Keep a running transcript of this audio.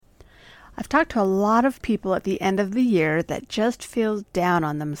I've talked to a lot of people at the end of the year that just feel down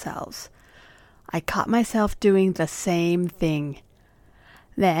on themselves. I caught myself doing the same thing.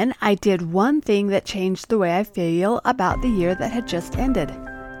 Then I did one thing that changed the way I feel about the year that had just ended.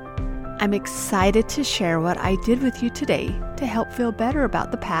 I'm excited to share what I did with you today to help feel better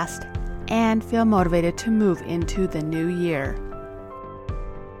about the past and feel motivated to move into the new year.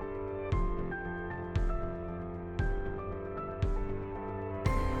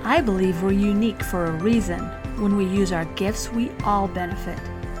 I believe we're unique for a reason. When we use our gifts, we all benefit.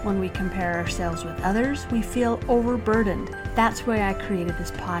 When we compare ourselves with others, we feel overburdened. That's why I created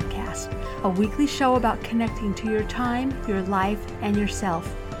this podcast, a weekly show about connecting to your time, your life, and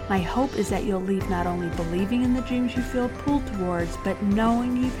yourself. My hope is that you'll leave not only believing in the dreams you feel pulled towards, but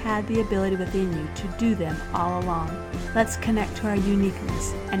knowing you've had the ability within you to do them all along. Let's connect to our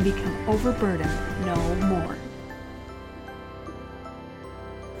uniqueness and become overburdened no more.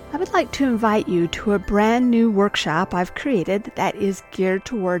 I would like to invite you to a brand new workshop I've created that is geared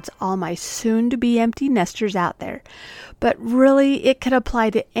towards all my soon-to-be empty nesters out there. But really, it could apply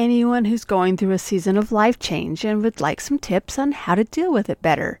to anyone who's going through a season of life change and would like some tips on how to deal with it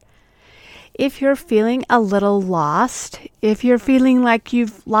better. If you're feeling a little lost, if you're feeling like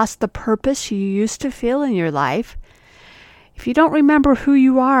you've lost the purpose you used to feel in your life, if you don't remember who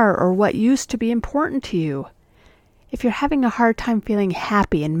you are or what used to be important to you, if you're having a hard time feeling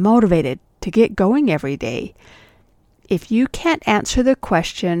happy and motivated to get going every day, if you can't answer the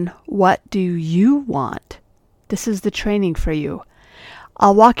question, what do you want? This is the training for you.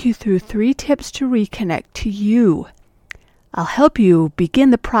 I'll walk you through 3 tips to reconnect to you. I'll help you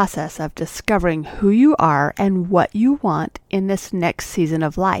begin the process of discovering who you are and what you want in this next season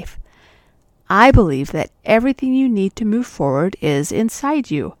of life. I believe that everything you need to move forward is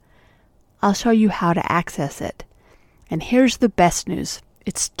inside you. I'll show you how to access it. And here's the best news.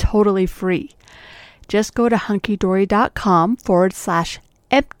 It's totally free. Just go to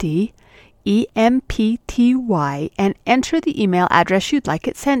hunkydory.com/empty, EMPTY, and enter the email address you'd like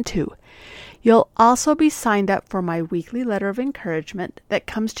it sent to. You'll also be signed up for my weekly letter of encouragement that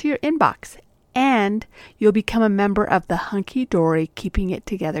comes to your inbox, and you'll become a member of the Hunky Dory Keeping It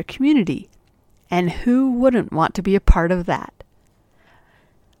Together community. And who wouldn't want to be a part of that?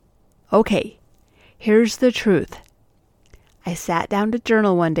 Okay, here's the truth. I sat down to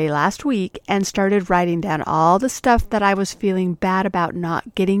journal one day last week and started writing down all the stuff that I was feeling bad about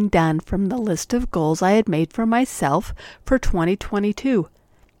not getting done from the list of goals I had made for myself for 2022.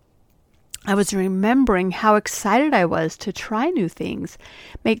 I was remembering how excited I was to try new things,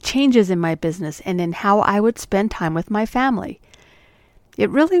 make changes in my business, and in how I would spend time with my family.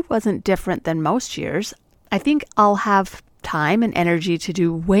 It really wasn't different than most years. I think I'll have time and energy to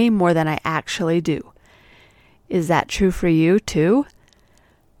do way more than I actually do. Is that true for you too?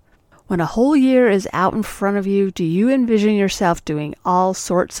 When a whole year is out in front of you, do you envision yourself doing all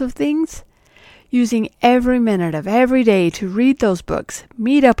sorts of things? Using every minute of every day to read those books,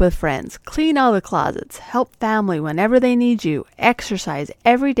 meet up with friends, clean all the closets, help family whenever they need you, exercise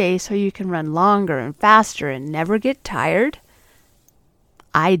every day so you can run longer and faster and never get tired?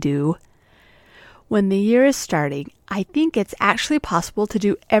 I do. When the year is starting, I think it's actually possible to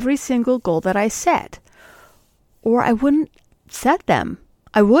do every single goal that I set. Or I wouldn't set them.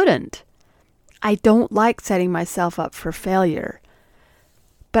 I wouldn't. I don't like setting myself up for failure.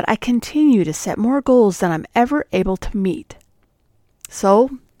 But I continue to set more goals than I'm ever able to meet. So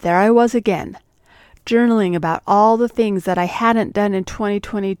there I was again, journaling about all the things that I hadn't done in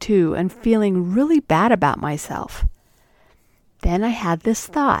 2022 and feeling really bad about myself. Then I had this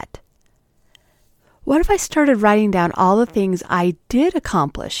thought. What if I started writing down all the things I did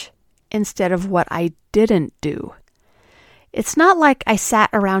accomplish instead of what I didn't do? It's not like I sat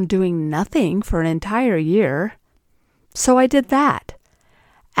around doing nothing for an entire year. So I did that.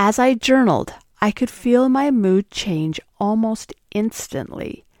 As I journaled, I could feel my mood change almost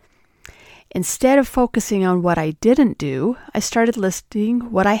instantly. Instead of focusing on what I didn't do, I started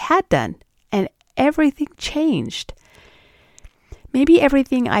listing what I had done, and everything changed. Maybe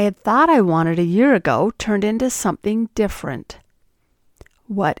everything I had thought I wanted a year ago turned into something different.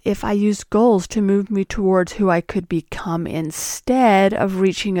 What if I used goals to move me towards who I could become instead of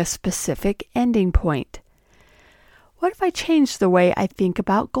reaching a specific ending point? What if I changed the way I think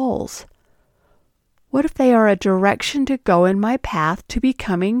about goals? What if they are a direction to go in my path to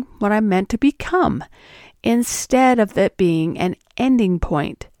becoming what I'm meant to become, instead of it being an ending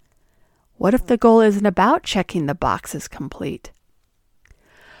point? What if the goal isn't about checking the boxes complete?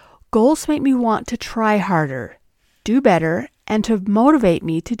 Goals make me want to try harder, do better, and to motivate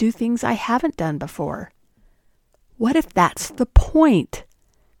me to do things I haven't done before. What if that's the point?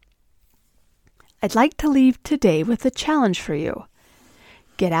 I'd like to leave today with a challenge for you.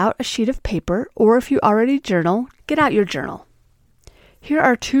 Get out a sheet of paper, or if you already journal, get out your journal. Here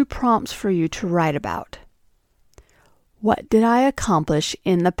are 2 prompts for you to write about. What did I accomplish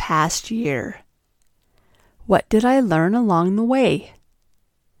in the past year? What did I learn along the way?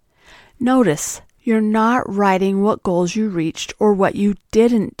 Notice you're not writing what goals you reached or what you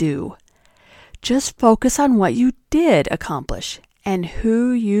didn't do. Just focus on what you did accomplish and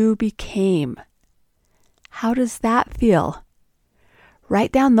who you became. How does that feel?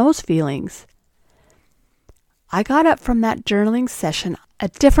 Write down those feelings. I got up from that journaling session a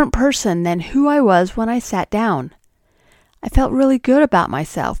different person than who I was when I sat down. I felt really good about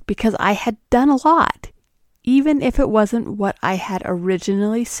myself because I had done a lot, even if it wasn't what I had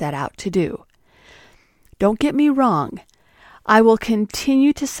originally set out to do. Don't get me wrong. I will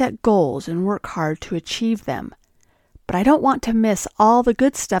continue to set goals and work hard to achieve them. But I don't want to miss all the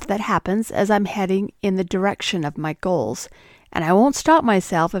good stuff that happens as I'm heading in the direction of my goals, and I won't stop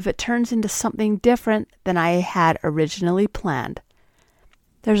myself if it turns into something different than I had originally planned.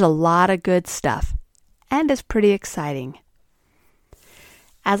 There's a lot of good stuff, and it's pretty exciting.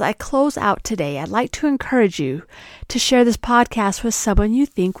 As I close out today, I'd like to encourage you to share this podcast with someone you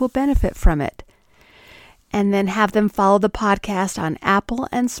think will benefit from it, and then have them follow the podcast on Apple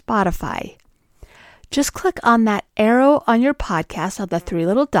and Spotify. Just click on that arrow on your podcast on the 3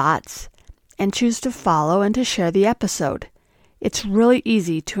 little dots and choose to follow and to share the episode. It's really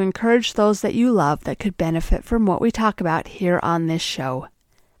easy to encourage those that you love that could benefit from what we talk about here on this show.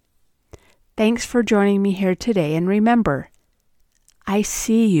 Thanks for joining me here today, and remember, I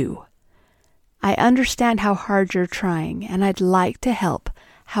see you. I understand how hard you're trying, and I'd like to help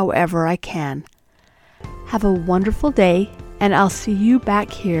however I can. Have a wonderful day, and I'll see you back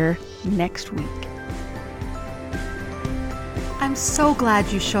here next week. I'm so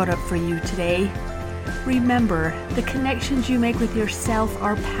glad you showed up for you today. Remember, the connections you make with yourself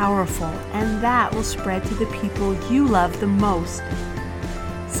are powerful, and that will spread to the people you love the most.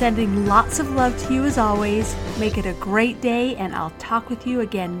 Sending lots of love to you as always. Make it a great day, and I'll talk with you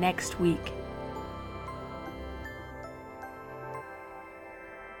again next week.